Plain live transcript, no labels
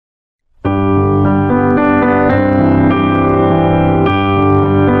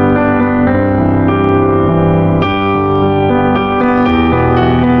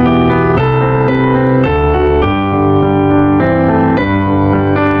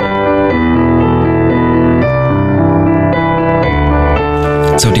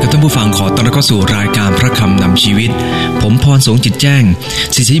สวัสดีครับท่านผู้ฟังขอต้อนรับเข้าสู่รายการพระคำนำชีวิตผมพรสงจิตแจ้ง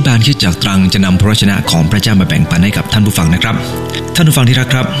ศิษยาภิบาลคริสตจักรตรังจะนำพระวจนะของพระเจ้ามาแบ่งปันให้กับท่านผู้ฟังนะครับท่านผู้ฟังที่รัก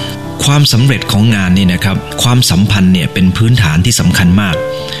ครับความสำเร็จของงานนี่นะครับความสัมพันธ์เนี่ยเป็นพื้นฐานที่สำคัญมาก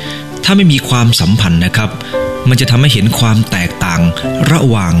ถ้าไม่มีความสัมพันธ์นะครับมันจะทำให้เห็นความแตกต่างระ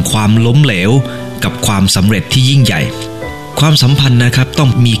หว่างความล้มเหลวกับความสำเร็จที่ยิ่งใหญ่ความสัมพันธ์นะครับต้อง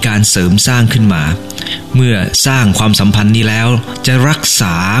มีการเสริมสร้างขึ้นมาเมื่อสร้างความสัมพันธ์นี้แล้วจะรักษ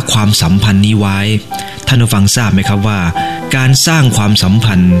าความสัมพันธ์นี้ไว้ท่านผู้ฟังทราบไหมครับว่าการสร้างความสัม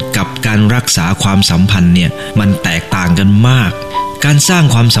พันธ์กับการรักษาความสัมพันธ์เนี่ยมันแตกต่างกันมากการสร้าง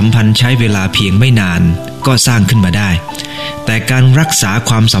ความสัมพันธ์ใช้เวลาเพียงไม่นานก็สร้างขึ้นมาได้แต่การรักษา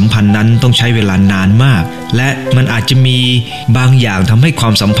ความสัมพันธ์นั้นต้องใช้เวลานานมากและมันอาจจะมีบางอย่างทำให้ควา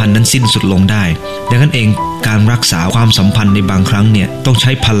มสัมพันธ์นั้นสิ้นสุดลงได้ดังนั้นเองการรักษาความสัมพันธ์ในบางครั้งเนี่ยต้องใ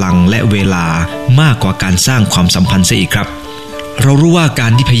ช้พลังและเวลามากกว่าการสร้างความสัมพันธ์ซะอีกครับเรารู้ว่ากา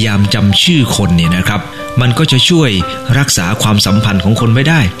รที่พยายามจำชื่อคนเนี่ยนะครับมันก็จะช่วยรักษาความสัมพันธ์ของคนไว้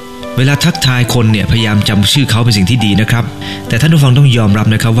ได้เวลาทักทายคนเนี่ยพยายามจำชื่อเขาเป็นสิ่งที่ดีนะครับแต่ท่านผู้ฟังต้องยอมรับ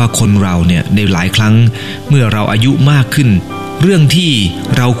นะครับว่าคนเราเนี่ยในหลายครั้งเมื่อเราอายุมากขึ้นเรื่องที่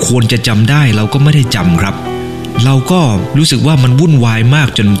เราควรจะจำได้เราก็ไม่ได้จำครับเราก็รู้สึกว่ามันวุ่นวายมาก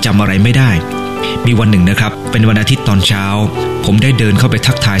จนจำอะไรไม่ได้มีวันหนึ่งนะครับเป็นวันอาทิตย์ตอนเช้าผมได้เดินเข้าไป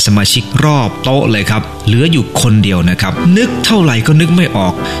ทักทายสมาชิกรอบโต๊ะเลยครับเหลืออยู่คนเดียวนะครับนึกเท่าไหร่ก็นึกไม่ออ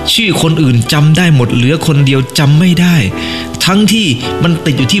กชื่อคนอื่นจำได้หมดเหลือคนเดียวจำไม่ได้ทั้งที่มัน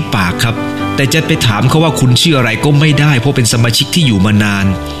ติดอยู่ที่ปากครับแต่จะไปถามเขาว่าคุณชื่ออะไรก็ไม่ได้เพราะเป็นสมาชิกที่อยู่มานาน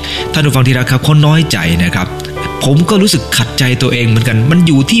ท่านผู้ฟังที่รักครับเขาน้อยใจนะครับผมก็รู้สึกขัดใจตัวเองเหมือนกันมันอ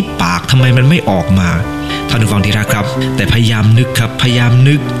ยู่ที่ปากทำไมมันไม่ออกมาท่านผู้ฟังที่รักครับแต่พยายามนึกครับพยายาม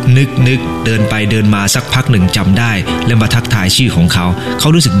นึกเดินไปเดินมาสักพักหนึ่งจำได้แล้วมาทักทายชื่อของเขา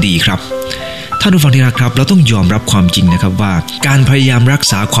รู้สึกดีครับท่านผู้ฟังที่รักครับเราต้องยอมรับความจริงนะครับว่าการพยายามรัก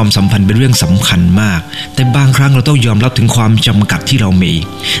ษาความสัมพันธ์เป็นเรื่องสำคัญมากแต่บางครั้งเราต้องยอมรับถึงความจำกัดที่เรามี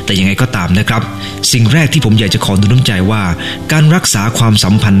แต่ยังไงก็ตามนะครับสิ่งแรกที่ผมอยากจะขอหนุนน้ำใจว่าการรักษาความสั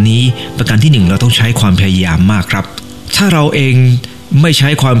มพันธ์นี้ประการที่1เราต้องใช้ความพยายามมากครับถ้าเราเองไม่ใช้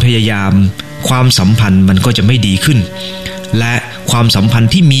ความพยายามความสัมพันธ์มันก็จะไม่ดีขึ้นและความสัมพัน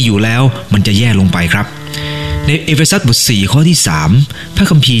ธ์ที่มีอยู่แล้วมันจะแย่ลงไปครับในเอเฟซัสบท4ข้อที่3พระ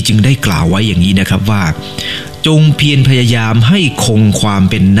คัมภีร์จึงได้กล่าวไว้อย่างนี้นะครับว่าจงเพียรพยายามให้คงความ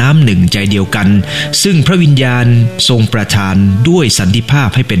เป็นน้ำหนึ่งใจเดียวกันซึ่งพระวิญญาณทรงประทานด้วยสันติภาพ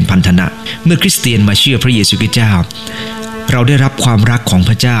ให้เป็นพันธนะเมื่อคริสเตียนมาเชื่อพระเยซูคริสต์เจ้าเราได้รับความรักของพ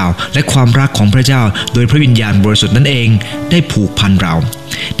ระเจ้าและความรักของพระเจ้าโดยพระวิญญาณบริสุทธิ์นั่นเองได้ผูกพันเรา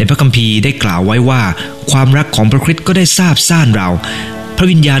ในพระคัมภีร์ได้กล่าวไว้ว่าความรักของพระคริสต์ก็ได้ซาบซ่านเราพระ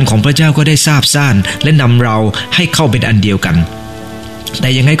วิญญาณของพระเจ้าก็ได้ซาบซ่านและนำเราให้เข้าเป็นอันเดียวกันแต่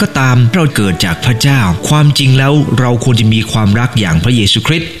ยังไงก็ตามเราเกิดจากพระเจ้าความจริงแล้วเราควรจะมีความรักอย่างพระเยซูค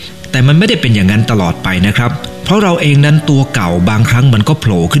ริสต์แต่มันไม่ได้เป็นอย่างนั้นตลอดไปนะครับเพราะเราเองนั้นตัวเก่าบางครั้งมันก็โผ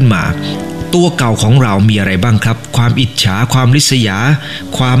ล่ขึ้นมาตัวเก่าของเรามีอะไรบ้างครับความอิจฉาความริษยา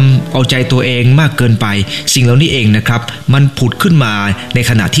ความเอาใจตัวเองมากเกินไปสิ่งเหล่านี้เองนะครับมันผุดขึ้นมาใน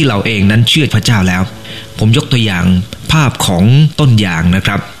ขณะที่เราเองนั้นเชื่อพระเจ้าแล้วผมยกตัวอย่างภาพของต้นยางนะค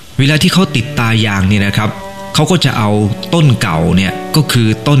รับเวลาที่เขาติดตายางเนี่ยนะครับเขาก็จะเอาต้นเก่าเนี่ยก็คือ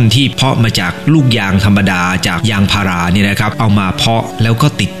ต้นที่เพาะมาจากลูกยางธรรมดาจากยางพาราเนี่ยนะครับเอามาเพาะแล้วก็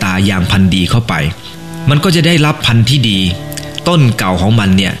ติดตายางพันธุ์ดีเข้าไปมันก็จะได้รับพันธุ์ที่ดีต้นเก่าของมัน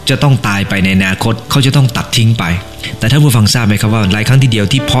เนี่ยจะต้องตายไปในอนาคตเขาจะต้องตัดทิ้งไปแต่ท่านผู้ฟังทราบไหมครับว่าหลายครั้งทีเดียว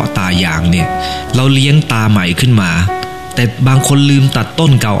ที่เพาะตายางเนี่ยเราเลี้ยงตาใหม่ขึ้นมาแต่บางคนลืมตัดต้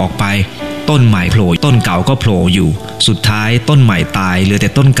นเก่าออกไปต้นใหม่โผล่ต้นเก่าก็โผล่อยู่สุดท้ายต้นใหม่ตายเหลือแต่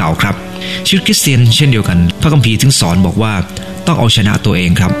ต้นเก่าครับชีวิตคริสเตียนเช่นเดียวกันพระคัมภีร์ถึงสอนบอกว่าต้องเอาชนะตัวเอ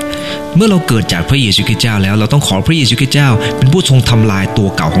งครับเมื่อเราเกิดจากพระเยซูคริสต์เจ้าแล้วเราต้องขอพระเยซูคริสต์เจ้าเป็นผู้ทรงทำลายตัว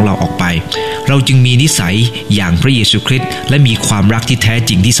เก่าของเราออกไปเราจึงมีนิสัยอย่างพระเยซูคริสต์และมีความรักที่แท้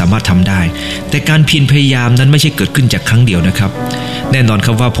จริงที่สามารถทำได้แต่การเพียรพยายามนั้นไม่ใช่เกิดขึ้นจากครั้งเดียวนะครับแน่นอนค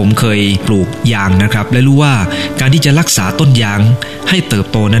รับว่าผมเคยปลูกยางนะครับและรู้ว่าการที่จะรักษาต้นยางให้เติบ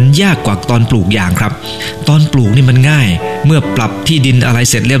โตนั้นยากกว่าตอนปลูกยางครับตอนปลูกนี่มันง่ายเมื่อปรับที่ดินอะไร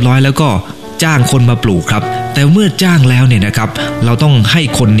เสร็จเรียบร้อยแล้วก็จ้างคนมาปลูกครับแต่เมื่อจ้างแล้วเนี่ยนะครับเราต้องให้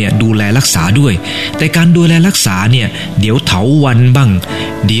คนเนี่ยดูแลรักษาด้วยแต่การดูแลรักษาเนี่ยเดี๋ยวเถาวัลย์บ้าง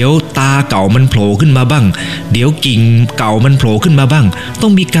เดี๋ยวตาเก่ามันโผล่ขึ้นมาบ้างเดี๋ยวกิ่งเก่ามันโผล่ขึ้นมาบ้างต้อ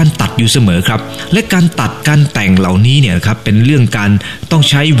งมีการตัดอยู่เสมอครับและการตัดการแต่งเหล่านี้เนี่ยครับเป็นเรื่องการต้อง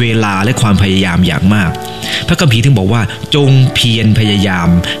ใช้เวลาและความพยายามอย่างมากพระคัมภีร์ถึงบอกว่าจงเพียรพยายาม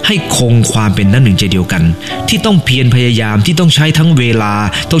ให้คงความเป็นน้ำหนึ่งใจเดียวกันที่ต้องเพียรพยายามที่ต้องใช้ทั้งเวลา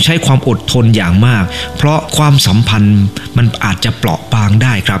ต้องใช้ความอดทนอย่างมากเพราะความสัมพันธ์มันอาจจะเปราะบางไ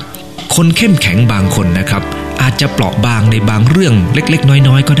ด้ครับคนเข้มแข็งบางคนนะครับ อาจจะเปราะบางในบางเรื่องเล็กๆ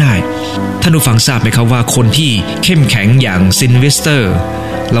น้อยๆก็ได้ท่านผู้ฟังทราบไหมครับว่าคนที่เข้มแข็งอย่างซิลเวสเตอร์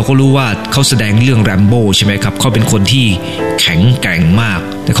เราก็รู้ว่าเขาแสดงเรื่องแรมโบ้ใช่ไหมครับเขาเป็นคนที่แข็งแกร่งมาก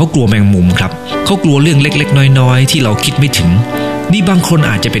แต่เขากลัวแมงมุมครับเขากลัวเรื่องเล็กๆน้อยๆที่เราคิดไม่ถึงนี่บางคน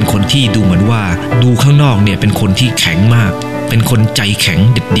อาจจะเป็นคนที่ดูเหมือนว่าดูข้างนอกเนี่ยเป็นคนที่แข็งมากเป็นคนใจแข็ง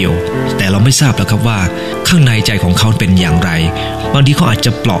เด็ดเดี่ยวแต่เราไม่ทราบแล้วครับว่าข้างในใจของเขาเป็นอย่างไรบางทีเขาอาจจ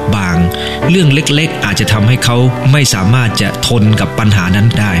ะเปราะบางเรื่องเล็กๆอาจจะทำให้เขาไม่สามารถจะทนกับปัญหานั้น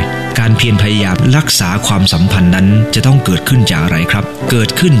ได้การเพียรพยายามรักษาความสัมพันธ์นั้นจะต้องเกิดขึ้นจากอะไรครับเกิด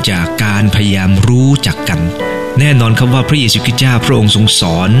ขึ้นจากการพยายามรู้จักกันแน่นอนครับว่าพระเยซูคริสต์เจ้าพระองค์ทรงส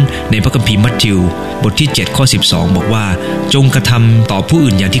อนในพระคัมภีร์มัทธิวบทที่7ข้อ12บอกว่าจงกระทำต่อผู้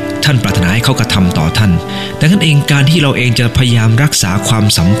อื่นอย่างที่ท่านปรารถนาให้เขากระทำต่อท่านดังนั้นเองการที่เราเองจะพยายามรักษาความ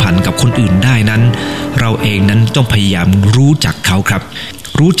สัมพันธ์กับคนอื่นได้นั้นเราเองนั้นต้องพยายามรู้จักเขาครับ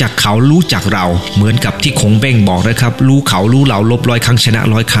รู้จักเขารู้จักเราเหมือนกับที่คงเบ้งบอกนะครับรู้เขารู้เราลบ100 ครั้งชนะ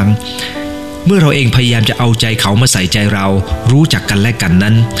100 ครั้งเมื่อเราเองพยายามจะเอาใจเขามาใส่ใจเรารู้จักกันและกัน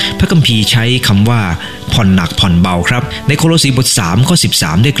นั้นพระคัมภีร์ใช้คำว่าผ่อนหนักผ่อนเบาครับในโคโลสีบท3ข้อ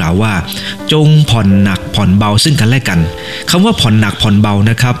13ได้กล่าวว่าจงผ่อนหนักผ่อนเบาซึ่งกันและกันคำว่าผ่อนหนักผ่อนเบา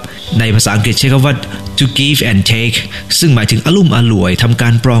นะครับในภาษาอังกฤษใช้คำว่า to give and take ซึ่งหมายถึงอลุ่มอล่วยทำกา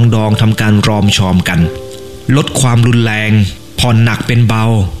รปรองดองทำการรอมชอมกันลดความรุนแรงผ่อนหนักเป็นเบา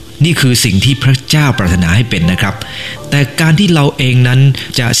นี่คือสิ่งที่พระเจ้าปรารถนาให้เป็นนะครับแต่การที่เราเองนั้น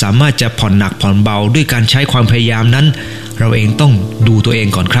จะสามารถจะผ่อนหนักผ่อนเบาด้วยการใช้ความพยายามนั้นเราเองต้องดูตัวเอง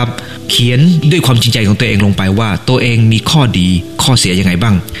ก่อนครับเขียนด้วยความจริงใจของตัวเองลงไปว่าตัวเองมีข้อดีข้อเสียยังไงบ้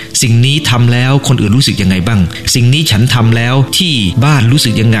างสิ่งนี้ทำแล้วคนอื่นรู้สึกยังไงบ้างสิ่งนี้ฉันทำแล้วที่บ้านรู้สึ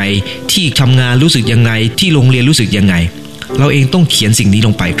กยังไงที่ทำงานรู้สึกยังไงที่โรงเรียนรู้สึกยังไงเราเองต้องเขียนสิ่งนี้ล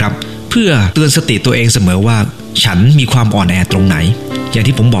งไปครับเพื่อเตือนสติตัวเองเสมอว่าฉันมีความอ่อนแอตรงไหนอย่าง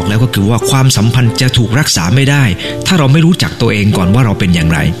ที่ผมบอกแล้วก็คือว่าความสัมพันธ์จะถูกรักษาไม่ได้ถ้าเราไม่รู้จักตัวเองก่อนว่าเราเป็นอย่าง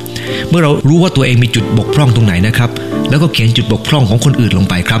ไรเมื่อเรารู้ว่าตัวเองมีจุดบกพร่องตรงไหนนะครับแล้วก็เขียนจุดบกพร่องของคนอื่นลง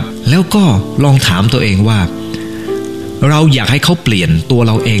ไปครับแล้วก็ลองถามตัวเองว่าเราอยากให้เขาเปลี่ยนตัวเ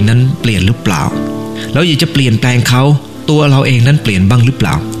ราเองนั้นเปลี่ยนหรือเปล่าเราอยากจะเปลี่ยนแปลงเขาตัวเราเองนั้นเปลี่ยนบ้างหรือเป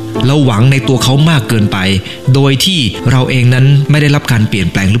ล่าเราหวังในตัวเขามากเกินไปโดยที่เราเองนั้นไม่ได้รับการเปลี่ยน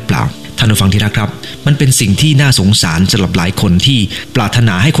แปลงหรือเปล่าท่านผู้ฟังที่รักครับมันเป็นสิ่งที่น่าสงสารสำหรับหลายคนที่ปรารถน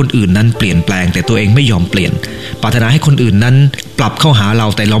าให้คนอื่นนั้นเปลี่ยนแปลงแต่ตัวเองไม่ยอมเปลี่ยนปรารถนาให้คนอื่นนั้นปรับเข้าหาเรา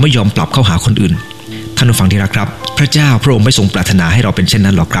แต่เราไม่ยอมปรับเข้าหาคนอื่นท่านผู้ฟังที่รักครับพระเจ้าพระองค์ไม่ทรงปรารถนาให้เราเป็นเช่น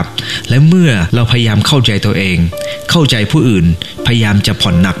นั้นหรอกครับและเมื่อเราพยายามเข้าใจตัวเองเข้าใจผู้อื่นพยายามจะผ่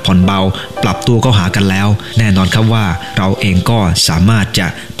อนหนักผ่อนเบาปรับตัวเข้าหากันแล้วแน่นอนครับว่าเราเองก็สามารถจะ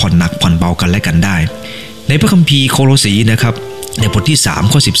ผ่อนหนักผ่อนเบากันและกันได้ในพระคัมภีร์โคโลสีนะครับในบทที่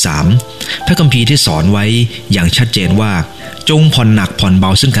3ข้อ13พระคัมภีร์ได้สอนไว้อย่างชัดเจนว่าจงผ่อนหนักผ่อนเบ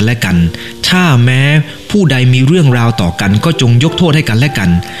าซึ่งกันและกันถ้าแม้ผู้ใดมีเรื่องราวต่อกันก็จงยกโทษให้กันและกัน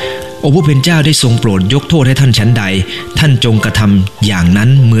องค์ผู้เป็นเจ้าได้ทรงโปรดยกโทษให้ท่านชั้นใดท่านจงกระทำอย่างนั้น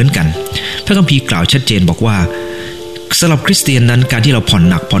เหมือนกันพระคัมภีร์กล่าวชัดเจนบอกว่าสำหรับคริสเตียนนั้นการที่เราผ่อน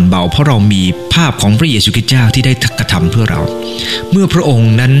หนักผ่อนเบาเพราะเรามีภาพของพระเยซูคริสต์เจ้าที่ได้กระทำเพื่อเราเมื่อพระอง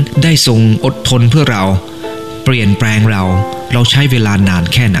ค์นั้นได้ทรงอดทนเพื่อเราเปลี่ยนแปลงเราใช้เวลานาน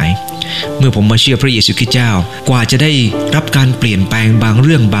แค่ไหนเมื่อผมมาเชื่อพระเยซูคริสต์เจ้ากว่าจะได้รับการเปลี่ยนแปลงบางเ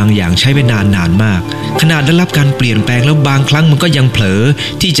รื่องบางอย่างใช้เวลานานมากขนาดได้รับการเปลี่ยนแปลงแล้วบางครั้งมันก็ยังเผลอ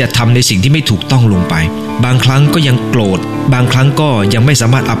ที่จะทำในสิ่งที่ไม่ถูกต้องลงไปบางครั้งก็ยังโกรธบางครั้งก็ยังไม่สา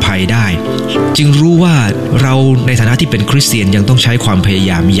มารถอภัยได้จึงรู้ว่าเราในฐานะที่เป็นคริสเตียนยังต้องใช้ความพยา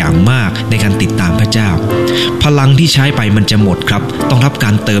ยามอย่างมากในการติดตามพระเจ้าพลังที่ใช้ไปมันจะหมดครับต้องรับกา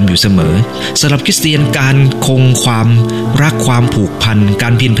รเติมอยู่เสมอสำหรับคริสเตียนการคงความรักความผูกพันกา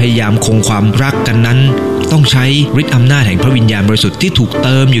รเพียรพยายามคงความรักกันนั้นต้องใช้ฤทธิ์อำนาจแห่งพระวิญญาณบริสุทธิ์ที่ถูกเ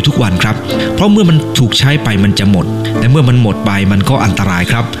ติมอยู่ทุกวันครับเพราะเมื่อมันถูกใช้ไปมันจะหมดและเมื่อมันหมดไปมันก็อันตราย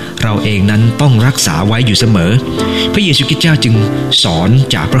ครับเราเองนั้นต้องรักษาไว้อยู่เสมอพระเยซูคริสต์เจ้าจึงสอน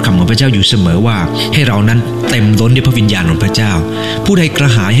จากพระคำของพระเจ้าอยู่เสมอว่าให้เรานั้นเต็มล้นด้วยพระวิญญาณของพระเจ้าผู้ใดกระ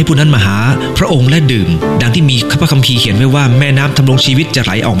หายให้ผู้นั้นมาหาพระองค์และดื่มดังที่มีพระคัมภีร์เขียนไว้ว่าแม่น้ำทำรงชีวิตจะไห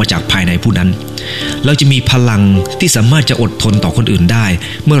ลออกมาจากภายในผู้นั้นเราจะมีพลังที่สามารถจะอดทนต่อคนอื่นได้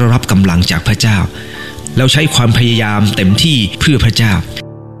เมื่อเรารับกำลังจากพระเจ้าเราใช้ความพยายามเต็มที่เพื่อพระเจ้า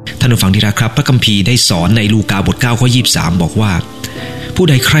ท่านผู้ฟังที่รักครับพระคัมภีร์ได้สอนในลูกาบท9ข้อ23บอกว่าผู้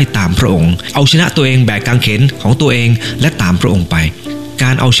ใดใคร่ตามพระองค์เอาชนะตัวเองแบกกางเขนของตัวเองและตามพระองค์ไปก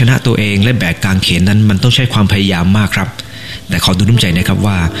ารเอาชนะตัวเองและแบกกางเขนนั้นมันต้องใช้ความพยายามมากครับแต่ขอดูน้ำใจนะครับ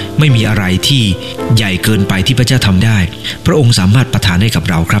ว่าไม่มีอะไรที่ใหญ่เกินไปที่พระเจ้าทำได้พระองค์สามารถประทานให้กับ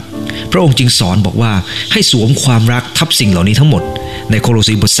เราครับพระองค์จึงสอนบอกว่าให้สวมความรักทับสิ่งเหล่านี้ทั้งหมดในโคโล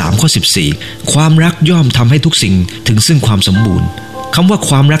สีบท3ข้อ14ความรักย่อมทำให้ทุกสิ่งถึงซึ่งความสมบูรณ์ คำว่า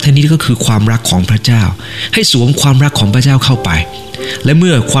ความรักที่นี้ก็คือความรักของพระเจ้าให้สวมความรักของพระเจ้าเข้าไปและเ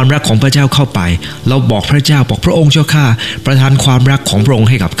มื่อความรักของพระเจ้าเข้าไปเราบอกพระเจ้าบอกพระองค์เจ้าข้าประทานความรักของพระองค์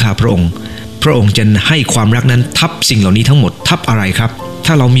ให้กับข้าพระองค์พระองค์จะให้ความรักนั้นทับสิ่งเหล่านี้ทั้งหมดทับอะไรครับ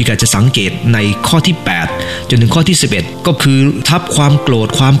ถ้าเรามีการจะสังเกตในข้อที่8จนถึงข้อที่11ก็คือทับความโกรธ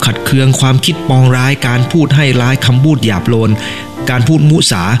ความขัดเคืองความคิดปองร้ายการพูดให้ร้ายคำพูดหยาบโลนการพูดมุ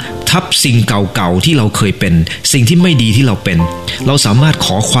สาทับสิ่งเก่าๆที่เราเคยเป็นสิ่งที่ไม่ดีที่เราเป็นเราสามารถข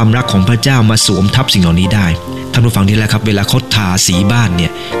อความรักของพระเจ้ามาสวมทับสิ่งเหล่านี้ได้ท่านผู้ฟังนี่แหละครับเวลาเขาทาสีบ้านเนี่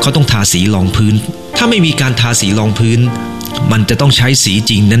ยเขาต้องทาสีรองพื้นถ้าไม่มีการทาสีรองพื้นมันจะต้องใช้สี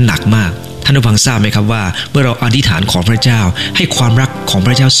จริงนั้นหนักมากท่านผู้ฟังทราบไหมครับว่าเมื่อเราอธิษฐานขอพระเจ้าให้ความรักของพ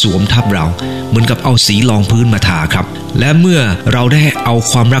ระเจ้าสวมทับเราเหมือนกับเอาสีรองพื้นมาทาครับและเมื่อเราได้เอา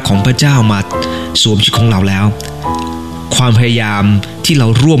ความรักของพระเจ้ามาสวมชีวิตของเราแล้วความพยายามที่เรา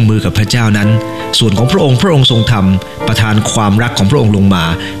ร่วมมือกับพระเจ้านั้นส่วนของพระองค์ทรงทำประทานความรักของพระองค์ลงมา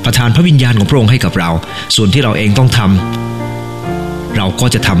ประทานพระวิญญาณของพระองค์ให้กับเราส่วนที่เราเองต้องทำเราก็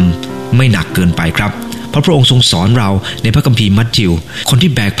จะทำไม่หนักเกินไปครับเพราะพระองค์ทรงสอนเราในพระคัมภีร์มัทธิวคนที่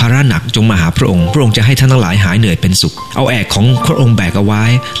แบกภาระหนักจงมาหาพระองค์จะให้ท่านทั้งหลายหายเหนื่อยเป็นสุขเอาแอกของพระองค์แบกเอาไว้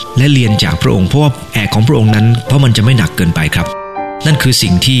และเรียนจากพระองค์เพราะว่าแอกของพระองค์นั้นเพราะมันจะไม่หนักเกินไปครับนั่นคือ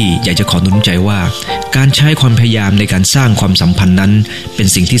สิ่งที่อยากจะขอหนุนใจว่าการใช้ความพยายามในการสร้างความสัมพันธ์นั้นเป็น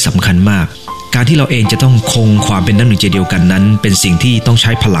สิ่งที่สำคัญมากการที่เราเองจะต้องคงความเป็นน้ำหนึ่งใจเดียวกันนั้นเป็นสิ่งที่ต้องใ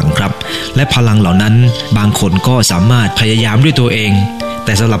ช้พลังครับและพลังเหล่านั้นบางคนก็สามารถพยายามด้วยตัวเองแ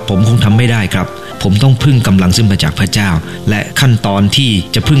ต่สำหรับผมคงทำไม่ได้ครับผมต้องพึ่งกำลังซึ่งมาจากพระเจ้าและขั้นตอนที่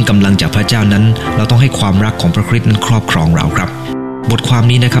จะพึ่งกำลังจากพระเจ้านั้นเราต้องให้ความรักของพระคริสต์นั้นครอบครองเราครับบทความ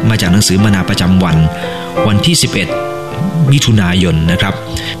นี้นะครับมาจากหนังสือมนาประจำวันที่11มิถุนายนนะครับ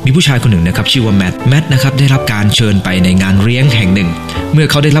มีผู้ชายคนหนึ่งนะครับชื่อว่าแมทนะครับได้รับการเชิญไปในงานเลี้ยงแห่งหนึ่งเมื่อ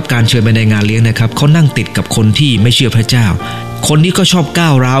เขาได้รับการเชิญไปในงานเลี้ยงนะครับเขานั่งติดกับคนที่ไม่เชื่อพระเจ้าคนนี้ก็ชอบก้า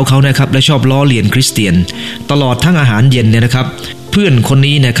วร้าวเขานะครับและชอบล้อเลียนคริสเตียนตลอดทั้งอาหารเย็นเนี่ยนะครับเพื่อนคน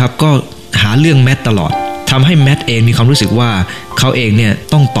นี้นะครับก็หาเรื่องแมทตลอดทำให้แมทเองมีความรู้สึกว่าเขาเองเนี่ย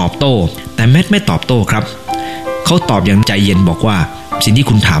ต้องตอบโต้แต่แมทไม่ตอบโต้ครับเขาตอบอย่างใจเย็นบอกว่าสิ่งที่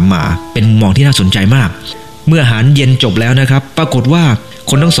คุณถามมาเป็นมุมมองที่น่าสนใจมากเมื่ออาหารเย็นจบแล้วนะครับปรากฏว่า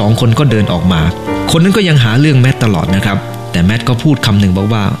คนทั้งสองคนก็เดินออกมาคนนั้นก็ยังหาเรื่องแมทตลอดนะครับแต่แมทก็พูดคำหนึ่งบอก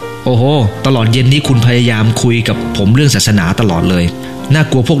ว่าโอ้โหตลอดเย็นนี้คุณพยายามคุยกับผมเรื่องศาสนาตลอดเลยน่า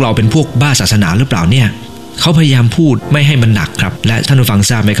กลัวพวกเราเป็นพวกบ้าศาสนาหรือเปล่าเนี่ยเขาพยายามพูดไม่ให้มันหนักครับและท่านผู้ฟัง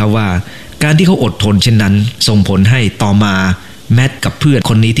ทราบไหมครับว่าการที่เขาอดทนเช่นนั้นส่งผลให้ต่อมาแมทกับเพื่อน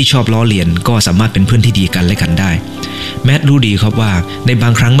คนนี้ที่ชอบล้อเลียนก็สามารถเป็นเพื่อนที่ดีกันและกันได้แมทรู้ดีครับว่าในบา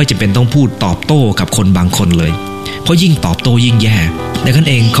งครั้งไม่จำเป็นต้องพูดตอบโต้กับคนบางคนเลยเพราะยิ่งตอบโต้ยิ่งแย่ดังนั้น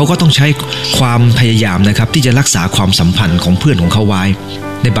เองเขาก็ต้องใช้ความพยายามนะครับที่จะรักษาความสัมพันธ์ของเพื่อนของเขาไว้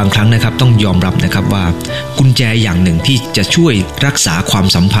ในบางครั้งนะครับต้องยอมรับนะครับว่ากุญแจอย่างหนึ่งที่จะช่วยรักษาความ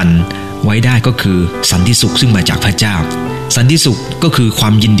สัมพันธ์ไว้ได้ก็คือสันติสุขซึ่งมาจากพระเจ้าสันติสุขก็คือควา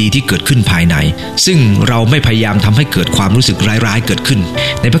มยินดีที่เกิดขึ้นภายในซึ่งเราไม่พยายามทำให้เกิดความรู้สึกร้ายๆเกิดขึ้น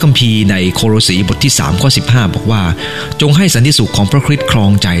ในพระคัมภีร์ในโคโลสีบทที่3ข้อ15บอกว่าจงให้สันติสุขของพระคริสต์ครอ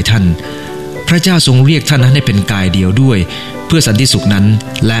งใจท่านพระเจ้าทรงเรียกท่านให้เป็นกายเดียวด้วยเพื่อสันติสุขนั้น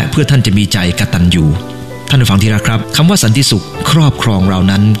และเพื่อท่านจะมีใจกตัญญูท่านผู้ฟังที่รักครับคำว่าสันติสุขครอบครองเรา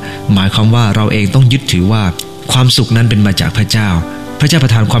นั้นหมายความว่าเราเองต้องยึดถือว่าความสุขนั้นเป็นมาจากพระเจ้าปร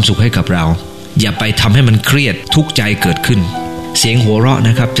ะทานความสุขให้กับเราอย่าไปทำให้มันเครียดทุกข์ใจเกิดขึ้นเสียงหัวเราะน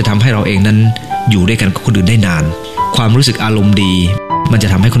ะครับจะทำให้เราเองนั้นอยู่ด้วยกันกับคนอื่นได้นานความรู้สึกอารมณ์ดีมันจะ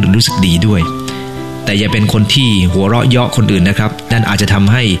ทำให้คนอื่นรู้สึกดีด้วยแต่อย่าเป็นคนที่หัวเราะเยาะคนอื่นนะครับนั่นอาจจะท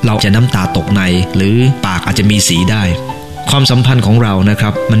ำให้เราจะน้ำตาตกในหรือปากอาจจะมีสีได้ความสัมพันธ์ของเรานะครั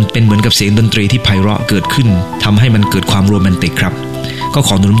บมันเป็นเหมือนกับเสียงดนตรีที่ไพเราะเกิดขึ้นทำให้มันเกิดความโรแมนติกครับก็ข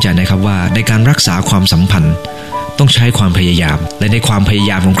อหนุนใจนะครับว่าในการรักษาความสัมพันธ์ต้องใช้ความพยายามและในความพยา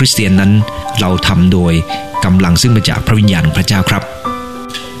ยามของคริสเตียนนั้นเราทำโดยกำลังซึ่งมาจากพระวิญญาณของพระเจ้าครับ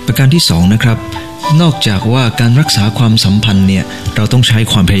ประการที่2นะครับนอกจากว่าการรักษาความสัมพันธ์เนี่ยเราต้องใช้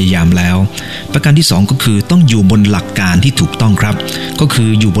ความพยายามแล้วประการที่2ก็คือต้องอยู่บนหลักการที่ถูกต้องครับก็คือ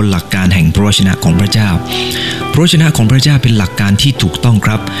อยู่บนหลักการแห่งพระวจนะของพระเจ้าพระวจนะของพระเจ้าเป็นหลักการที่ถูกต้องค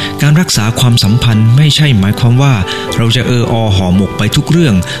รับการรักษาความสัมพันธ์ไม่ใช่หมายความว่าเราจะห่อหมกไปทุกเรื่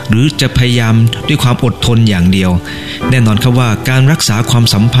องหรือจะพยายามด้วยความอดทนอย่างเดียวแน่นอนครับว่าการรักษาความ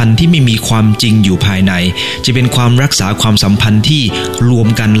สัมพันธ์ที่ไม่มีความจริงอยู่ภายในจะเป็นความรักษาความสัมพันธ์ที่รวม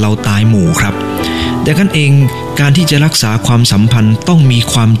กันเราตายหมู่ครับ ดังนั้นเองการที่จะรักษาความสัมพันธ์ต้องมี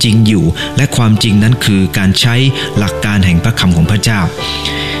ความจริงอยู่และความจริงนั้นคือการใช้หลักการแห่งพระคำของพระเจ้า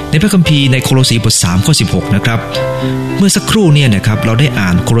ในพระคัมภีร์ในโคโลสีบท3ข้อ16นะครับเมื่อสักครู่เนี่ยนะครับเราได้อ่า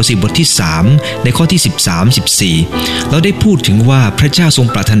นโคโลสีบทที่3ในข้อที่13-14เราได้พูดถึงว่าพระเจ้าทรง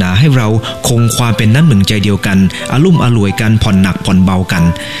ปรารถนาให้เราคงความเป็นน้ำหนึ่งใจเดียวกันอารุ่มอร่วยกันผ่อนหนักผ่อนเบากัน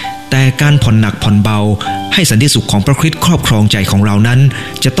แต่การผ่อนหนักผ่อนเบาให้สันติสุขของพระคริสต์ครอบครองใจของเรานั้น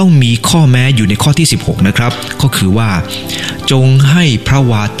จะต้องมีข้อแม้อยู่ในข้อที่16นะครับก็คือว่าจงให้พระ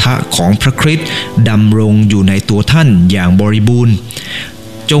วาทะของพระคริสต์ดำรงอยู่ในตัวท่านอย่างบริบูรณ์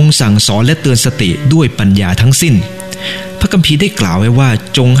จงสั่งสอนและเตือนสติด้วยปัญญาทั้งสิ้นพระคัมภีร์ได้กล่าวไว้ว่า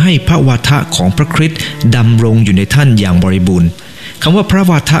จงให้พระวาทะของพระคริสต์ดำรงอยู่ในท่านอย่างบริบูรณ์คำว่าพระ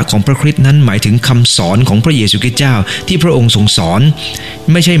วาทะของพระคริสต์นั้นหมายถึงคำสอนของพระเยซูคริสต์เจ้าที่พระองค์ทรงสอน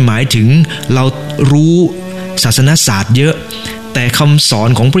ไม่ใช่หมายถึงเรารู้ศาสนศาสตร์เยอะแต่คำสอน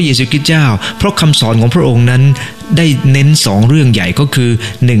ของพระเยซูคริสต์เจ้าเพราะคำสอนของพระองค์นั้นได้เน้น2เรื่องใหญ่ก็คือ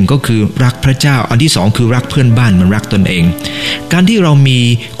1ก็คือรักพระเจ้าอันที่2คือรักเพื่อนบ้านเหมือนรักตนเองการที่เรามี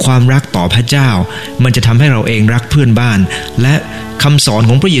ความรักต่อพระเจ้ามันจะทำให้เราเองรักเพื่อนบ้านและคำสอน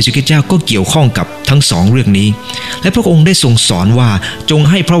ของพระเยซูคริสต์เจ้าก็เกี่ยวข้องกับทั้ง2เรื่องนี้และพระองค์ได้ทรงสอนว่าจง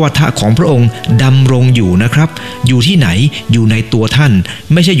ให้พระวาทะของพระองค์ดำรงอยู่นะครับอยู่ที่ไหนอยู่ในตัวท่าน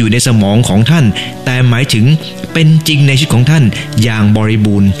ไม่ใช่อยู่ในสมองของท่านแต่หมายถึงเป็นจริงในชีวิตของท่านอย่างบริ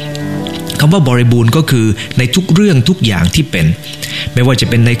บูรณ์คำว่าบริบูรณ์ก็คือในทุกเรื่องทุกอย่างที่เป็นไม่ว่าจะ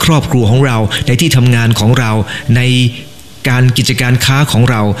เป็นในครอบครัวของเราในที่ทำงานของเราในการกิจการค้าของ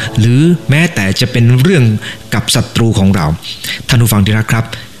เราหรือแม้แต่จะเป็นเรื่องกับศัตรูของเราท่านผู้ฟังที่รักครับ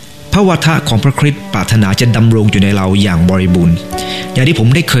พระวาทะของพระคริสต์ปรารถนาจะดำรงอยู่ในเราอย่างบริบูรณ์อย่างที่ผม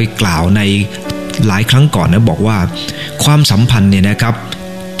ได้เคยกล่าวในหลายครั้งก่อนนะบอกว่าความสัมพันธ์เนี่ยนะครับ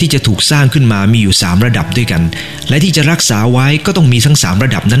ที่จะถูกสร้างขึ้นมามีอยู่3ระดับด้วยกันและที่จะรักษาไว้ก็ต้องมีทั้ง3ร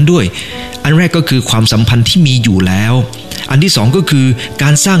ะดับนั้นด้วยอันแรกก็คือความสัมพันธ์ที่มีอยู่แล้วอันที่2ก็คือกา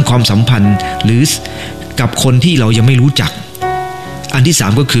รสร้างความสัมพันธ์หรือกับคนที่เรายังไม่รู้จักอันที่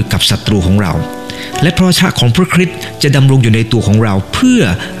3ก็คือกับศัตรูของเราและพระวาทะของพระคริสต์จะดำรงอยู่ในตัวของเราเพื่อ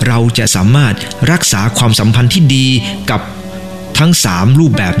เราจะสามารถรักษาความสัมพันธ์ที่ดีกับทั้ง3รู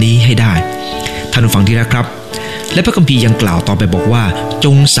ปแบบนี้ให้ได้ท่านผู้ฟังที่รักครับและพระคัมภีร์ยังกล่าวต่อไปบอกว่าจ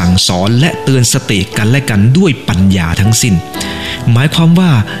งสั่งสอนและเตือนสติกันและกันด้วยปัญญาทั้งสิ้นหมายความว่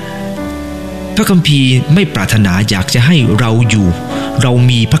าพระคัมภีร์ไม่ปรารถนาอยากจะให้เรา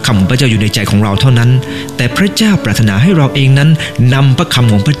มีพระคำของพระเจ้าอยู่ในใจของเราเท่านั้นแต่พระเจ้าปรารถนาให้เราเองนั้นนำพระค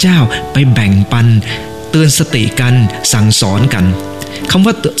ำของพระเจ้าไปแบ่งปันเตือนสติกันสั่งสอนกันคำ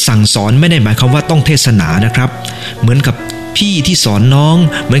ว่าสั่งสอนไม่ได้หมายความว่าต้องเทศนานะครับเหมือนกับพี่ที่สอนน้อง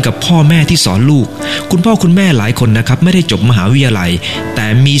เหมือนกับพ่อแม่ที่สอนลูกคุณพ่อคุณแม่หลายคนนะครับไม่ได้จบมหาวิทยาลัยแต่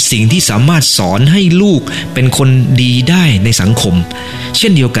มีสิ่งที่สามารถสอนให้ลูกเป็นคนดีได้ในสังคมเช่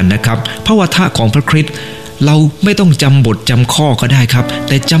นเดียวกันนะครับพระวาทะของพระคริสต์เราไม่ต้องจำบทจำข้อก็ได้ครับ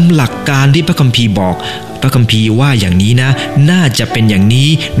แต่จำหลักการที่พระคัมภีร์บอกพระคัมภีร์ว่าอย่างนี้นะน่าจะเป็นอย่างนี้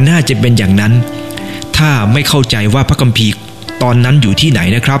น่าจะเป็นอย่างนั้นถ้าไม่เข้าใจว่าพระคัมภีร์ตอนนั้นอยู่ที่ไหน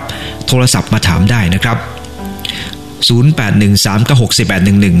นะครับโทรศัพท์มาถามได้นะครับ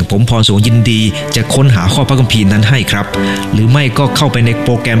0813964811ผมพรสงยินดีจะค้นหาข้อพระคัมภีร์นั้นให้ครับหรือไม่ก็เข้าไปในโป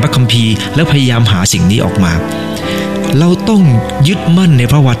รแกรมพระคัมภีร์แล้วพยายามหาสิ่งนี้ออกมาเราต้องยึดมั่นใน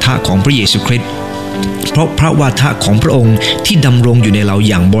พระวาทะของพระเยซูคริสต์เพราะพระวาทะของพระองค์ที่ดำรงอยู่ในเรา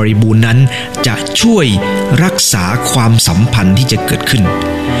อย่างบริบูรณ์นั้นจะช่วยรักษาความสัมพันธ์ที่จะเกิดขึ้น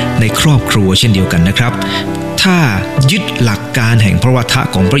ในครอบครัวเช่นเดียวกันนะครับถ้ายึดหลักการแห่งพระวาทะ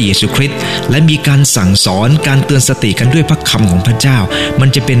ของพระเยซูคริสต์และมีการสั่งสอนการเตือนสติกันด้วยพระคำของพระเจ้ามัน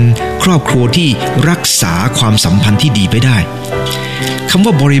จะเป็นครอบครัวที่รักษาความสัมพันธ์ที่ดีไปได้คำ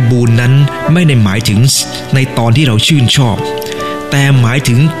ว่าบริบูรณ์นั้นไม่ได้หมายถึงในตอนที่เราชื่นชอบแต่หมาย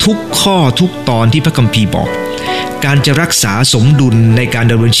ถึงทุกข้อทุกตอนที่พระคัมภีร์บอกการจะรักษาสมดุลในการ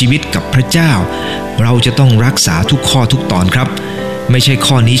ดำเนินชีวิตกับพระเจ้าเราจะต้องรักษาทุกข้อทุกตอนครับไม่ใช่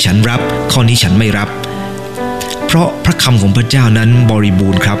ข้อนี้ฉันรับข้อนี้ฉันไม่รับเพราะพระคำของพระเจ้านั้นบริบู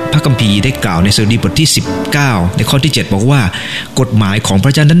รณ์ครับพระคัมภีร์ได้กล่าวในสดุดีบทที่19ในข้อที่7บอกว่ากฎหมายของพร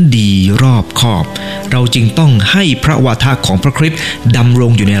ะเจ้านั้นดีรอบคอบเราจึงต้องให้พระวาทะของพระคริสต์ดำร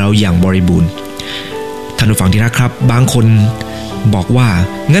งอยู่ในเราอย่างบริบูรณ์ท่านผู้ฟังที่รักครับบางคนบอกว่า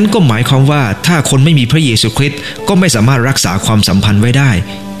งั้นก็หมายความว่าถ้าคนไม่มีพระเยซูคริสต์ก็ไม่สามารถรักษาความสัมพันธ์ไว้ได้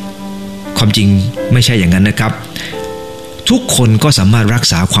ความจริงไม่ใช่อย่างนั้นนะครับทุกคนก็สามารถรัก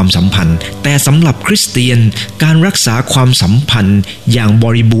ษาความสัมพันธ์แต่สำหรับคริสเตียนการรักษาความสัมพันธ์อย่างบ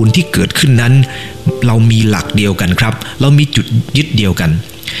ริบูรณ์ที่เกิดขึ้นนั้นเรามีหลักเดียวกันครับเรามีจุดยึดเดียวกัน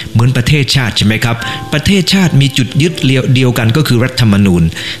เหมือนประเทศชาติใช่ไหมครับประเทศชาติมีจุดยึดเดียวกันก็คือรัฐธรรมนูญ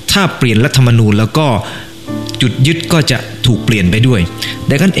ถ้าเปลี่ยนรัฐธรรมนูญแล้วก็ จุดยึดก็จะถูกเปลี่ยนไปด้วย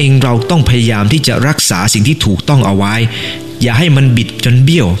ดังนั้นเองเราต้องพยายามที่จะรักษาสิ่งที่ถูกต้องเอาไว้อย่าให้มันบิดจนเ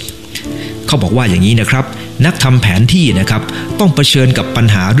บี้ยวเขาบอกว่าอย่างนี้นะครับนักทำแผนที่นะครับต้องเผชิญกับปัญ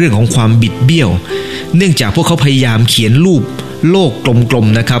หาเรื่องของความบิดเบี้ยวเนื่องจากพวกเขาพยายามเขียนรูปโลกกลม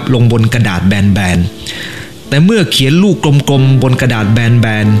ๆนะครับลงบนกระดาษแบนๆแต่เมื่อเขียนลูกกลมๆบนกระดาษแบ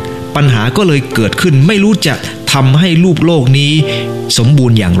นๆปัญหาก็เลยเกิดขึ้นไม่รู้จะทำให้รูปโลกนี้สมบู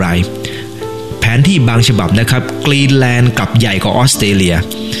รณ์อย่างไรแผนที่บางฉบับนะครับกรีนแลนด์กลับใหญ่กว่าออสเตรเลีย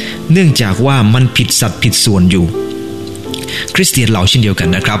เนื่องจากว่ามันผิดสัดผิดส่วนอยู่คริสเตียนเราเช่นเดียวกัน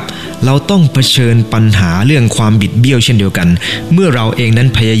นะครับเราต้องเผชิญปัญหาเรื่องความบิดเบี้ยวเช่นเดียวกันเมื่อเราเองนั้น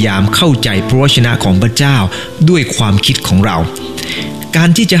พยายามเข้าใจพระวจนะของพระเจ้าด้วยความคิดของเราการ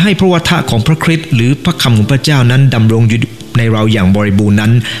ที่จะให้พระวจนะของพระคริสต์หรือพระคำของพระเจ้านั้นดำรงอยู่ในเราอย่างบริบูรณ์นั้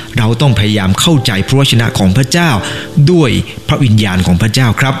นเราต้องพยายามเข้าใจพระวจนะของพระเจ้าด้วยพระวิญญาณของพระเจ้า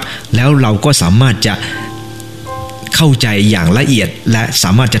ครับแล้วเราก็สามารถจะเข้าใจอย่างละเอียดและส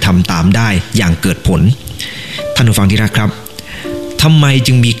ามารถจะทำตามได้อย่างเกิดผลท่านผู้ฟังที่รักครับทำไม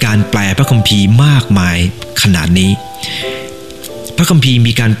จึงมีการแปลพระคัมภีร์มากมายขนาดนี้พระคัมภีร์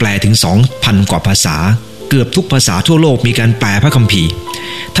มีการแปลถึง 2,000 กว่าภาษาเกือบทุกภาษาทั่วโลกมีการแปลพระคัมภีร์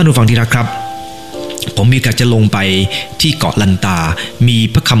ท่านผู้ฟังที่รักครับผมมีโอกาสจะลงไปที่เกาะลันตามี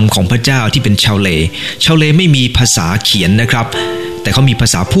พระคำของพระเจ้าที่เป็นชาวเลไม่มีภาษาเขียนนะครับแต่เขามีภา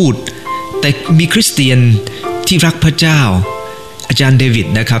ษาพูดแต่มีคริสเตียนที่รักพระเจ้าอาจารย์เดวิด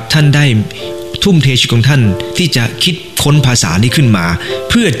นะครับท่านได้ทุ่มเทชีวิตของท่านที่จะคิดค้นภาษานี้ขึ้นมา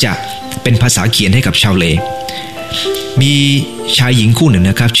เพื่อจะเป็นภาษาเขียนให้กับชาวเลมีชายหญิงคู่หนึ่ง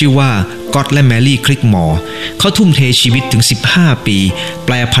นะครับชื่อว่าก็อตและแมรี่คลิกมอร์เขาทุ่มเทชีวิตถึง15ปีแป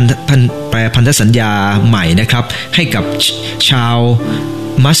ลพันธสัญญาใหม่นะครับให้กับชาว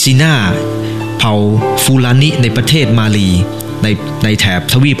มัสซินาเผ่าฟูลานิในประเทศมาลีในแถบ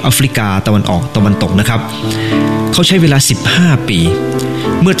ทวีปแอฟริกาตะวันออกตะวันตกนะครับเขาใช้เวลา15ปี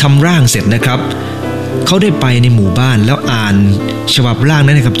เมื่อทำร่างเสร็จนะครับเขาได้ไปในหมู่บ้านแล้วอ่านฉบับร่าง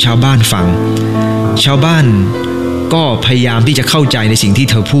นั้นให้กับชาวบ้านฟังชาวบ้านก็พยายามที่จะเข้าใจในสิ่งที่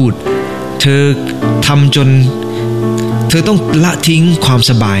เธอพูดเธอทำจนเธอต้องละทิ้งความ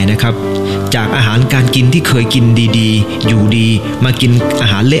สบายนะครับจากอาหารการกินที่เคยกินดีๆอยู่ดีมากินอา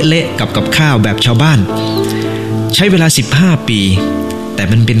หารเละๆกับข้าวแบบชาวบ้านใช้เวลา15ปีแต่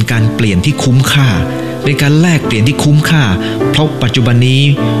มันเป็นการเปลี่ยนที่คุ้มค่าเป็นการแลกเปลี่ยนที่คุ้มค่าเพราะปัจจุบันนี้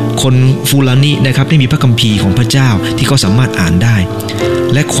คนฟูลานินะครับได้มีพระคัมภีร์ของพระเจ้าที่เขาสามารถอ่านได้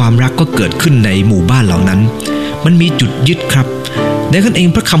และความรักก็เกิดขึ้นในหมู่บ้านเหล่านั้นมันมีจุดยึดครับดังนั้นเอง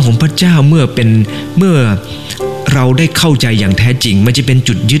พระคำของพระเจ้าเมื่อเราได้เข้าใจอย่างแท้จริงมันจะเป็น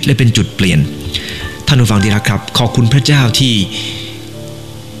จุดยึดและเป็นจุดเปลี่ยนท่านผู้ฟังที่รักครับขอบคุณพระเจ้าที่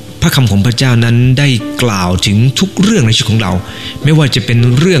พระคำของพระเจ้านั้นได้กล่าวถึงทุกเรื่องในชีวิตของเราไม่ว่าจะเป็น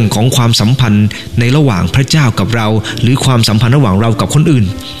เรื่องของความสัมพันธ์ในระหว่างพระเจ้ากับเราหรือความสัมพันธ์ระหว่างเรากับคนอื่น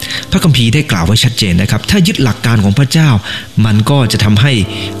พระคัมภีร์ได้กล่าวไว้ชัดเจนนะครับถ้ายึดหลักการของพระเจ้ามันก็จะทำให้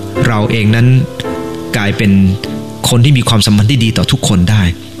เราเองนั้นกลายเป็นคนที่มีความสัมพันธ์ที่ดีต่อทุกคนได้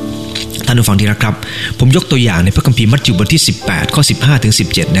ท่านผู้ฟังที่รักครับผมยกตัวอย่างในพระคัมภีร์มัทธิวบทที่18ข้อ15ถึง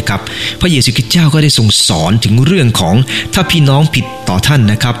17นะครับพระเยซูคริสต์เจ้าก็ได้ทรงสอนถึงเรื่องของถ้าพี่น้องผิดต่อท่าน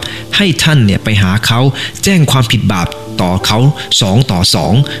นะครับให้ท่านเนี่ยไปหาเขาแจ้งความผิดบาปต่อเขา2 ต่อ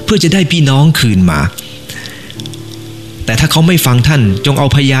 2เพื่อจะได้พี่น้องคืนมาแต่ถ้าเขาไม่ฟังท่านจงเอา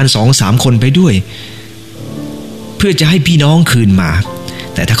พยาน 2-3 คนไปด้วยเพื่อจะให้พี่น้องคืนมา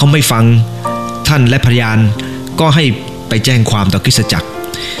แต่ถ้าเขาไม่ฟังท่านและพยานก็ให้ไปแจ้งความต่อคริสตจักร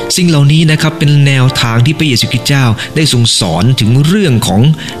สิ่งเหล่านี้นะครับเป็นแนวทางที่พระเยซูคริสต์เจ้าได้ทรงสอนถึงเรื่องของ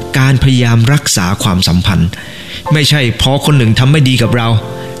การพยายามรักษาความสัมพันธ์ไม่ใช่พอคนหนึ่งทำไม่ดีกับเรา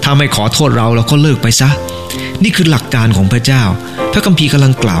ถ้าไม่ขอโทษเราก็เลิกไปซะนี่คือหลักการของพระเจ้าพระคัมภีร์กำลั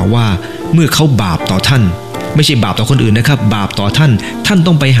งกล่าวว่าเมื่อเขาบาปต่อท่านไม่ใช่บาปต่อคนอื่นนะครับบาปต่อท่านท่าน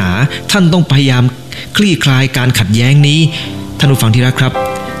ต้องไปหาท่านต้องพยายามคลี่คลายการขัดแย้งนี้ท่านผู้ฟังที่รักครับ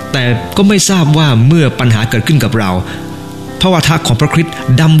แต่ก็ไม่ทราบว่าเมื่อปัญหาเกิดขึ้นกับเราพระวจนะของพระคริสต์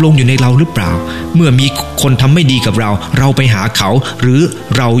ดำรงอยู่ในเราหรือเปล่าเมื่อมีคนทำไม่ดีกับเราไปหาเขาหรือ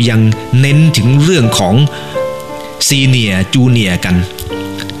เรายังเน้นถึงเรื่องของซีเนียร์จูเนียร์กัน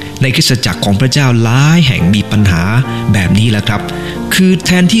ในคริสตจักรของพระเจ้าหลายแห่งมีปัญหาแบบนี้แหละครับคือแท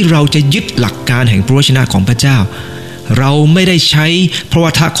นที่เราจะยึดหลักการแห่งพระวจนะของพระเจ้าเราไม่ได้ใช้พระว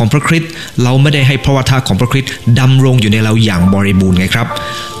จนะของพระคริสต์เราไม่ได้ให้พระวจนะของพระคริสต์ดำรงอยู่ในเราอย่างบริบูรณ์ไงครับ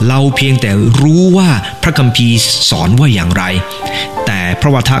เราเพียงแต่รู้ว่าพระคัมภีร์สอนว่าอย่างไรแต่ พร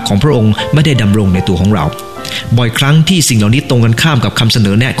ะวจนะของพระองค์ไม่ได้ดำรงในตัวของเราบ่อยครั้งที่สิ่งเหล่านี้ตรงกันข้ามกับคำเสน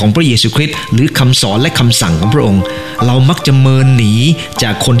อแนะของพระเยซูคริสต์หรือคำสอนและคำสั่งของพระองค์เรามักจะเมินหนีจ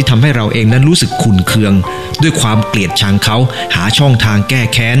ากคนที่ทำให้เราเองนั้นรู้สึกขุ่นเคืองด้วยความเกลียดชังเขาหาช่องทางแก้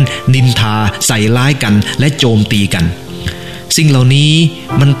แค้นนินทาใส่ร้ายกันและโจมตีกันสิ่งเหล่านี้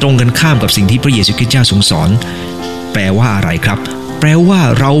มันตรงกันข้ามกับสิ่งที่พระเยซูคริสต์เจ้าทรงสอนแปลว่าอะไรครับแปลว่า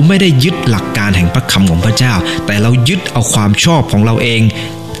เราไม่ได้ยึดหลักการแห่งพระคำของพระเจ้าแต่เรายึดเอาความชอบของเราเอง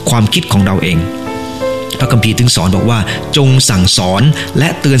ความคิดของเราเองพระคัมภีร์ถึงสอนบอกว่าจงสั่งสอนและ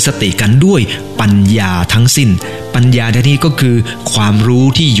เตือนสติกันด้วยปัญญาทั้งสิ้นปัญญาในที่นี้ก็คือความรู้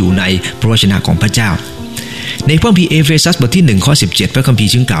ที่อยู่ในพระวจนะของพระเจ้าในพระคัมภีร์เอเฟซัสบทที่1ข้อ17พระคัมภีร์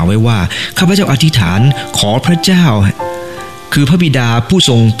จึงกล่าวไว้ว่าข้าพเจ้าอธิษฐานขอพระเจ้าคือพระบิดาผู้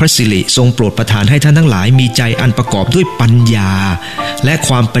ทรงพระสิริทรงโปรดประทานให้ท่านทั้งหลายมีใจอันประกอบด้วยปัญญาและค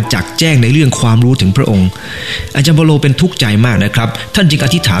วามประจักษ์แจ้งในเรื่องความรู้ถึงพระองค์อาจารย์เปาโลเป็นทุกข์ใจมากนะครับท่านจึงอ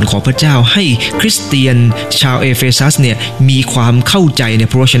ธิษฐานขอพระเจ้าให้คริสเตียนชาวเอเฟซัสเนี่ยมีความเข้าใจใน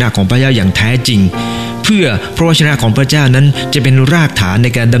พระวจนะของพระเจ้าอย่างแท้จริงเพื่อพระวจนะของพระเจ้านั้นจะเป็นรากฐานใน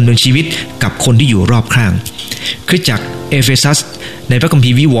การดำเนินชีวิตกับคนที่อยู่รอบข้างคริสตจักรเอเฟซัสในพระคัม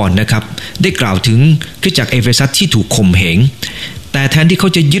ภีร์วิวรณ์นะครับได้กล่าวถึงคริสตจักรเอเฟซัสที่ถูกข่มเหงแต่แทนที่เขา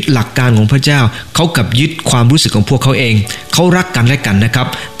จะยึดหลักการของพระเจ้าเขากลับยึดความรู้สึกของพวกเขาเองเขารักกันและกันนะครับ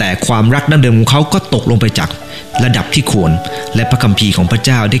แต่ความรักดั้งเดิมของเขาก็ตกลงไปจากระดับที่ควรและพระคัมภีร์ของพระเ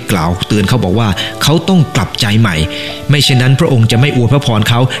จ้าได้กล่าวเตือนเขาบอกว่าเขาต้องกลับใจใหม่ไม่เช่นนั้นพระองค์จะไม่อวยพระพร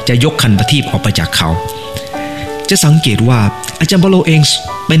เขาจะยกคันประทีปออกไปจากเขาจะสังเกตว่าอาจารย์เปาโลเอง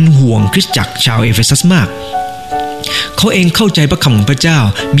เป็นห่วงคริสตจักรชาวเอเฟซัสมากเขาเองเข้าใจพระคำของพระเจ้า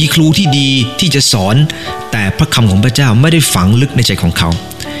มีครูที่ดีที่จะสอนแต่พระคำของพระเจ้าไม่ได้ฝังลึกในใจของเขา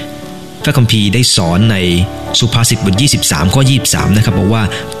พระคัมภีร์ได้สอนในสุภาษิตบท23ข้อ23นะครับบอกว่า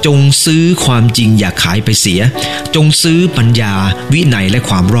จงซื้อความจริงอย่าขายไปเสียจงซื้อปัญญาวินัยและ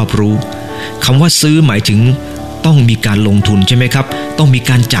ความรอบรู้คำว่าซื้อหมายถึงต้องมีการลงทุนใช่ไหมครับต้องมี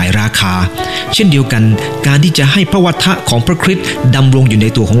การจ่ายราคาเช่นเดียวกันการที่จะให้พระวจนะของพระคริสต์ดำรงอยู่ใน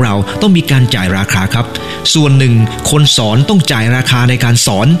ตัวของเราต้องมีการจ่ายราคาครับส่วนหนึ่งคนสอนต้องจ่ายราคาในการส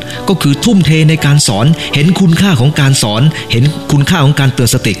อนก็คือทุ่มเทในการสอนเห็นคุณค่าของการสอนเห็นคุณค่าของการเตือน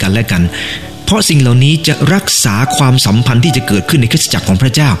สติกันและกันเพราะสิ่งเหล่านี้จะรักษาความสัมพันธ์ที่จะเกิดขึ้นในคริสตจักรของพร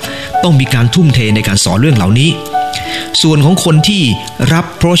ะเจ้าต้องมีการทุ่มเทในการสอนเรื่องเหล่านี้ส่วนของคนที่รับ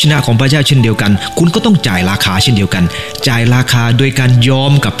พระวจนะของพระเจ้าเช่นเดียวกันคุณก็ต้องจ่ายราคาเช่นเดียวกันจ่ายราคาโดยการยอ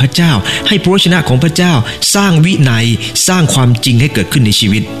มกับพระเจ้าให้พระวจนะของพระเจ้าสร้างวินัยสร้างความจริงให้เกิดขึ้นในชี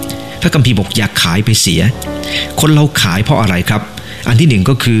วิตพระคัมภีร์บอกอย่าขายไปเสียคนเราขายเพราะอะไรครับอันที่หนึ่ง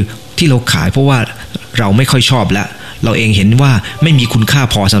ก็คือที่เราขายเพราะว่าเราไม่ค่อยชอบแล้วเราเองเห็นว่าไม่มีคุณค่า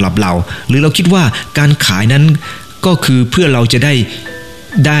พอสำหรับเราหรือเราคิดว่าการขายนั้นก็คือเพื่อเราจะไ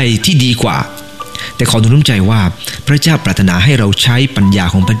ด้ที่ดีกว่าแต่ขอหนุนน้ำใจว่าพระเจ้าปรารถนาให้เราใช้ปัญญา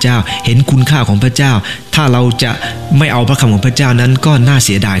ของพระเจ้าเห็นคุณค่าของพระเจ้าถ้าเราจะไม่เอาพระคำของพระเจ้านั้นก็น่าเ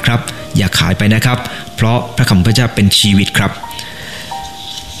สียดายครับอย่าขายไปนะครับเพราะพระคำของพระเจ้าเป็นชีวิตครับ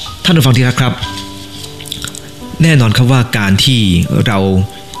ท่านผู้ฟังที่รักครับแน่นอนครับว่าการที่เรา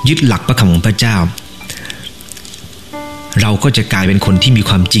ยึดหลักพระคำของพระเจ้าเราก็จะกลายเป็นคนที่มี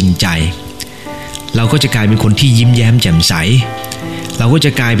ความจริงใจเราก็จะกลายเป็นคนที่ยิ้มแย้มแจ่มใสเราก็จ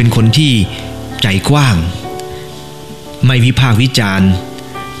ะกลายเป็นคนที่ใจกว้างไม่วิพากษ์วิจารณ์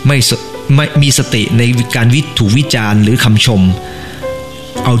ไม่มีสติในการถูกวิจารณ์หรือคำชม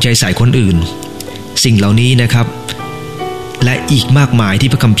เอาใจใส่คนอื่นสิ่งเหล่านี้นะครับและอีกมากมายที่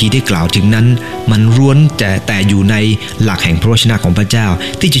พระคัมภีร์ได้กล่าวถึงนั้นมันล้วนแต่อยู่ในหลักแห่งพระวจนะของพระเจ้า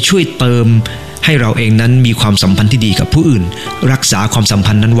ที่จะช่วยเติมให้เราเองนั้นมีความสัมพันธ์ที่ดีกับผู้อื่นรักษาความสัม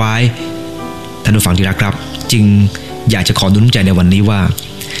พันธ์นั้นไว้ท่านผู้ฟังที่รักครับจึงอยากจะขอหนุนใจในวันนี้ว่า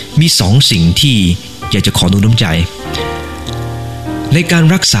มีสองสิ่งที่อยากจะขอหนุนน้ำใจในการ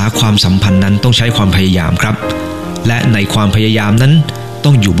รักษาความสัมพันธ์นั้นต้องใช้ความพยายามครับและในความพยายามนั้นต้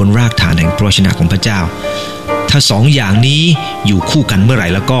องอยู่บนรากฐานแห่งพระวจนะของพระเจ้าถ้าสองอย่างนี้อยู่คู่กันเมื่อไหร่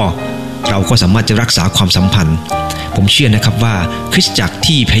แล้วก็เราก็สามารถจะรักษาความสัมพันธ์ผมเชื่อนะครับว่าคริสตจักร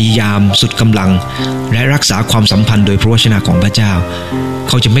ที่พยายามสุดกำลังและรักษาความสัมพันธ์โดยพระวจนะของพระเจ้าเ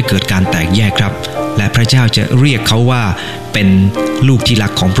ขาจะไม่เกิดการแตกแยกครับและพระเจ้าจะเรียกเขาว่าเป็นลูกที่รั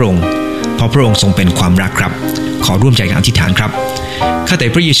กของพระองค์เพราะพระองค์ทรงเป็นความรักครับขอร่วมใจกันอธิษฐานครับข้าแต่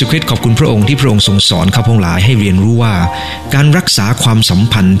พระเยซูคริสต์ขอบคุณพระองค์ที่พระองค์ทรงสอนข้าพงหลายให้เรียนรู้ว่าการรักษาความสัม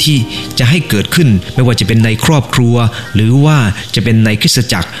พันธ์ที่จะให้เกิดขึ้นไม่ว่าจะเป็นในครอบครัวหรือว่าจะเป็นในคริสต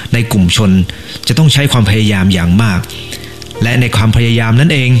จักรในกลุ่มชนจะต้องใช้ความพยายามอย่างมากและในความพยายามนั้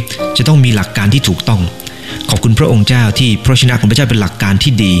นเองจะต้องมีหลักการที่ถูกต้องขอบคุณพระองค์เจ้าที่พระวจนะของพระเจ้าเป็นหลักการ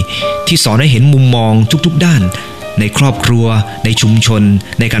ที่ดีที่สอนให้เห็นมุมมองทุกๆด้านในครอบครัวในชุมชน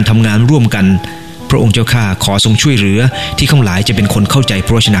ในการทำงานร่วมกัน พระองค์เจ้าข้าขอทรงช่วยเหลือที่ข้าพเจ้าจะเป็นคนเข้าใจพ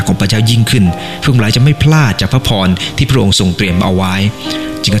ระวจนะของพระเจ้ายิ่งขึ้นเพื่อข้าพเจ้าจะไม่พลาดจากพระพรที่พระองค์ทรงเตรียมเอาไว้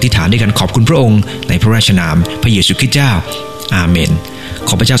จึงอธิษฐานด้วยกันขอบคุณพระองค์ในพระราชนามพระเยซูคริสต์เจ้าอาเมนข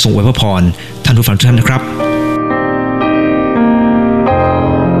อพระเจ้าทรงอวยพรท่านผู้ฟังทุกท่านนะครับ